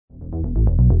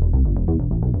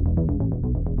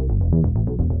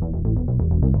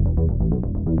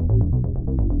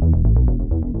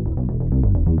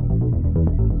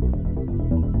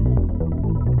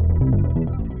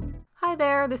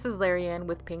there, this is Lariane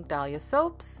with Pink Dahlia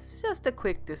Soaps. Just a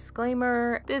quick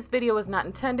disclaimer, this video is not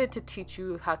intended to teach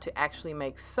you how to actually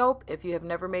make soap. If you have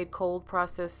never made cold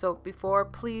processed soap before,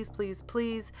 please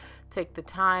take the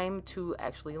time to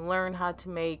actually learn how to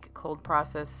make cold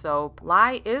processed soap.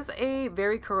 Lye is a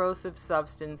very corrosive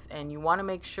substance and you want to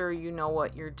make sure you know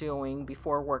what you're doing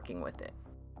before working with it.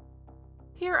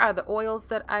 Here are the oils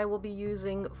that I will be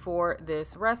using for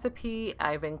this recipe.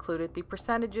 I've included the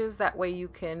percentages, that way you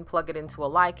can plug it into a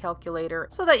lye calculator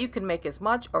so that you can make as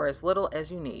much or as little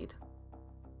as you need.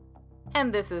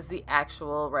 And this is the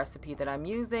actual recipe that I'm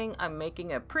using. I'm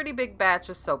making a pretty big batch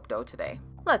of soap dough today.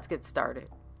 Let's get started.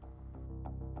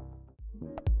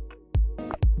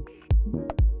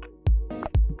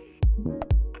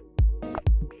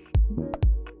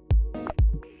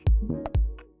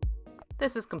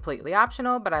 This is completely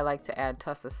optional, but I like to add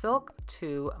Tussah Silk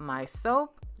to my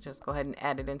soap. Just go ahead and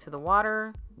add it into the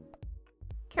water.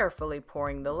 Carefully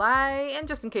pouring the lye. And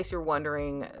just in case you're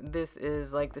wondering, this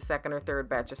is like the second or third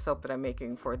batch of soap that I'm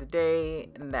making for the day.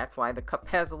 And that's why the cup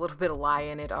has a little bit of lye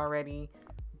in it already.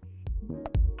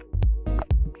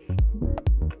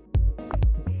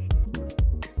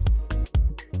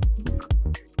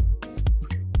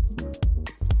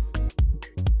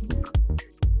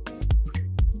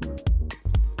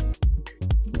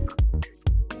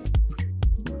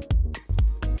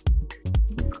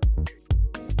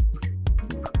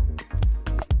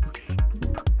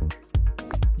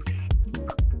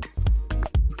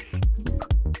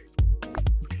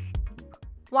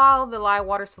 While the lye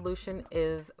water solution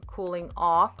is cooling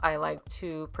off, I like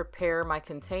to prepare my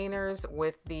containers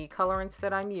with the colorants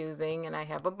that I'm using, and I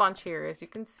have a bunch here as you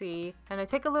can see. And I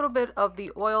take a little bit of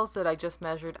the oils that I just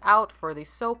measured out for the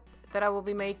soap that I will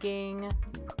be making,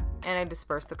 and I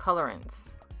disperse the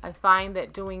colorants. I find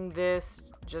that doing this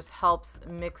just helps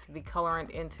mix the colorant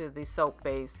into the soap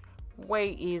base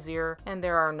way easier, and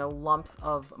there are no lumps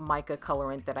of mica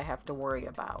colorant that I have to worry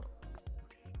about.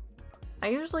 I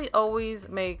usually always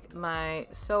make my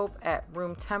soap at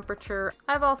room temperature.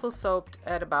 I've also soaped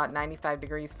at about 95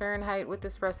 degrees Fahrenheit with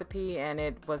this recipe and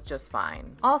it was just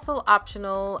fine. Also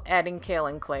optional, adding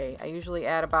Kaolin Clay. I usually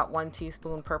add about 1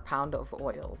 teaspoon per pound of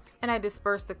oils. And I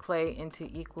disperse the clay into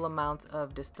equal amounts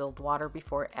of distilled water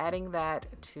before adding that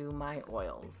to my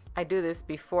oils. I do this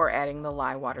before adding the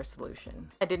lye water solution.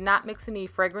 I did not mix any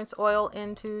fragrance oil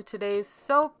into today's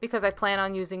soap because I plan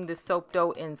on using this soap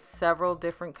dough in several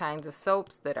different kinds of soaps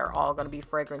that are all going to be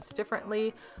fragranced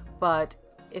differently, but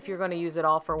if you're going to use it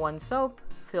all for one soap,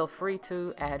 feel free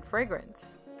to add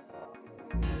fragrance.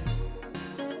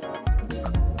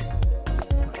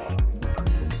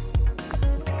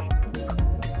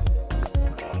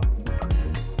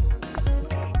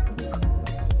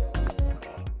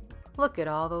 Look at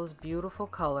all those beautiful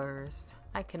colors.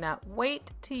 I cannot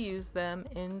wait to use them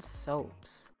in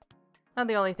soaps. Now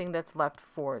the only thing that's left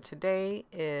for today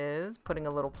is putting a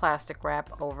little plastic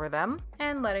wrap over them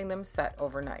and letting them set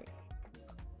overnight.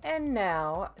 And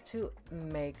now to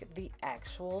make the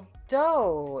actual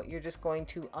dough. You're just going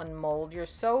to unmold your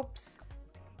soaps.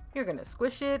 You're going to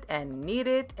squish it and knead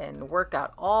it and work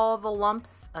out all the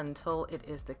lumps until it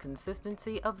is the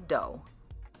consistency of dough.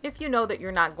 If you know that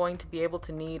you're not going to be able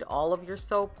to knead all of your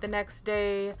soap the next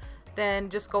day, then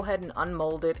just go ahead and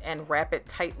unmold it and wrap it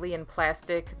tightly in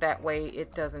plastic. That way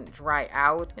it doesn't dry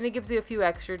out and it gives you a few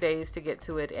extra days to get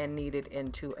to it and knead it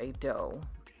into a dough.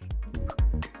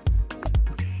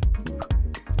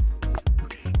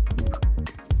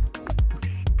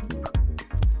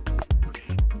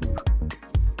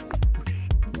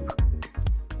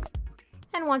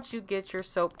 And once you get your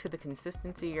soap to the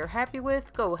consistency you're happy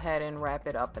with, go ahead and wrap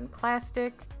it up in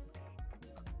plastic.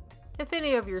 If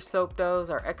any of your soap doughs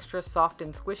are extra soft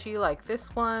and squishy like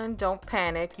this one, don't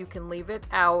panic. You can leave it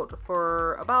out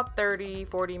for about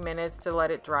 30-40 minutes to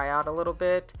let it dry out a little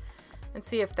bit and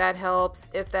see if that helps.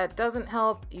 If that doesn't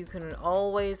help, you can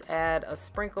always add a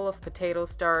sprinkle of potato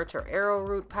starch or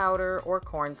arrowroot powder or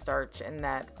cornstarch, and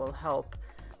that will help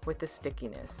with the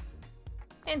stickiness.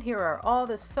 And here are all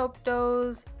the soap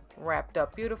doughs wrapped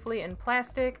up beautifully in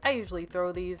plastic. I usually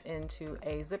throw these into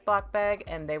a Ziploc bag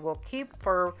and they will keep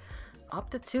for up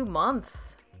to 2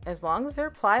 months. As long as they're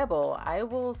pliable, I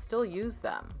will still use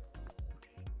them.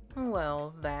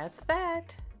 Well, that's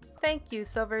that. Thank you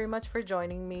so very much for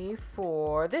joining me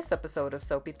for this episode of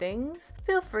Soapy Things.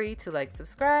 Feel free to like,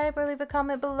 subscribe, or leave a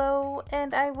comment below,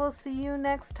 and I will see you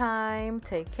next time.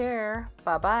 Take care.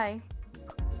 Bye-bye.